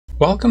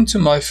Welcome to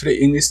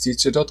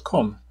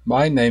myfreeenglishteacher.com.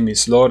 My name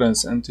is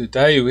Lawrence and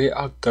today we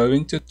are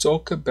going to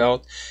talk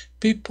about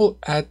people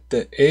at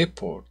the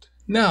airport.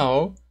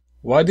 Now,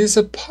 what is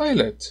a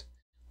pilot?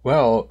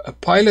 Well, a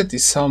pilot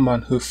is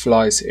someone who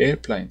flies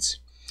airplanes.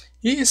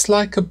 He is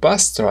like a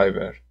bus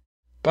driver,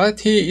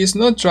 but he is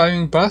not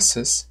driving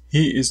buses,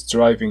 he is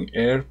driving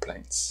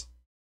airplanes.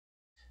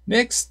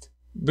 Next,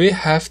 we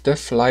have the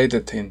flight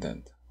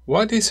attendant.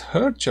 What is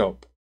her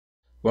job?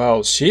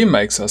 Well, she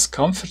makes us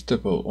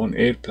comfortable on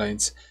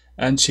airplanes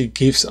and she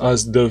gives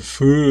us the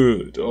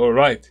food.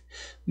 Alright.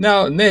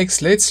 Now,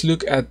 next, let's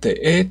look at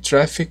the air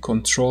traffic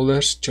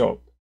controller's job.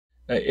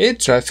 An air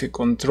traffic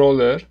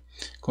controller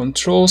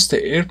controls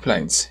the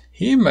airplanes.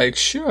 He makes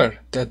sure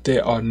that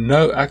there are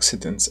no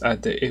accidents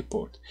at the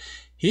airport.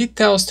 He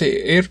tells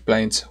the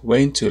airplanes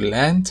when to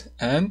land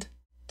and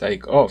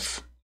take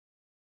off.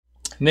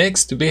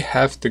 Next, we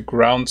have the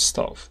ground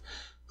staff.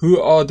 Who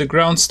are the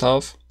ground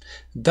staff?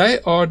 They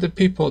are the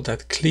people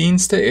that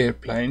cleans the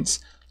airplanes,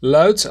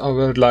 loads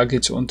our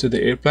luggage onto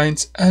the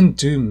airplanes and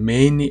do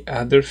many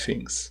other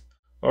things.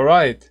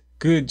 Alright,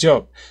 good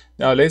job.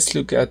 Now let's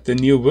look at the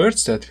new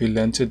words that we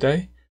learned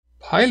today.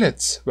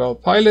 Pilots. Well,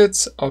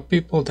 pilots are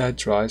people that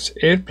drives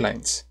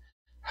airplanes.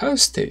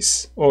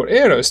 Hostess or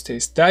air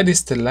hostess, that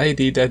is the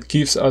lady that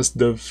gives us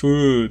the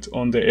food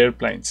on the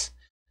airplanes.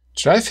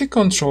 Traffic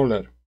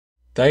controller.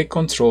 They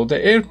control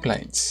the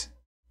airplanes.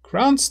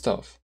 Ground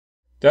staff.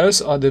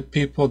 Those are the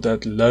people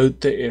that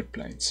load the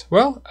airplanes.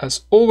 Well,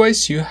 as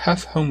always, you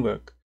have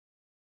homework.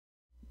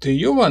 Do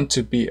you want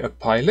to be a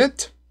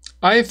pilot?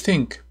 I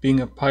think being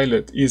a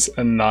pilot is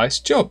a nice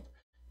job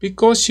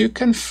because you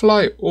can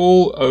fly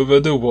all over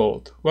the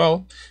world.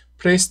 Well,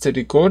 press the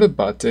recorder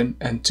button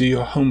and do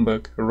your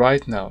homework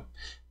right now.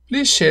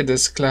 Please share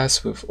this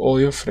class with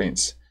all your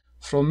friends.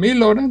 From me,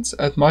 Lawrence,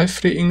 at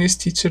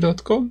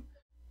myfreeenglishteacher.com,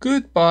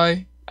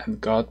 goodbye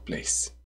and God bless.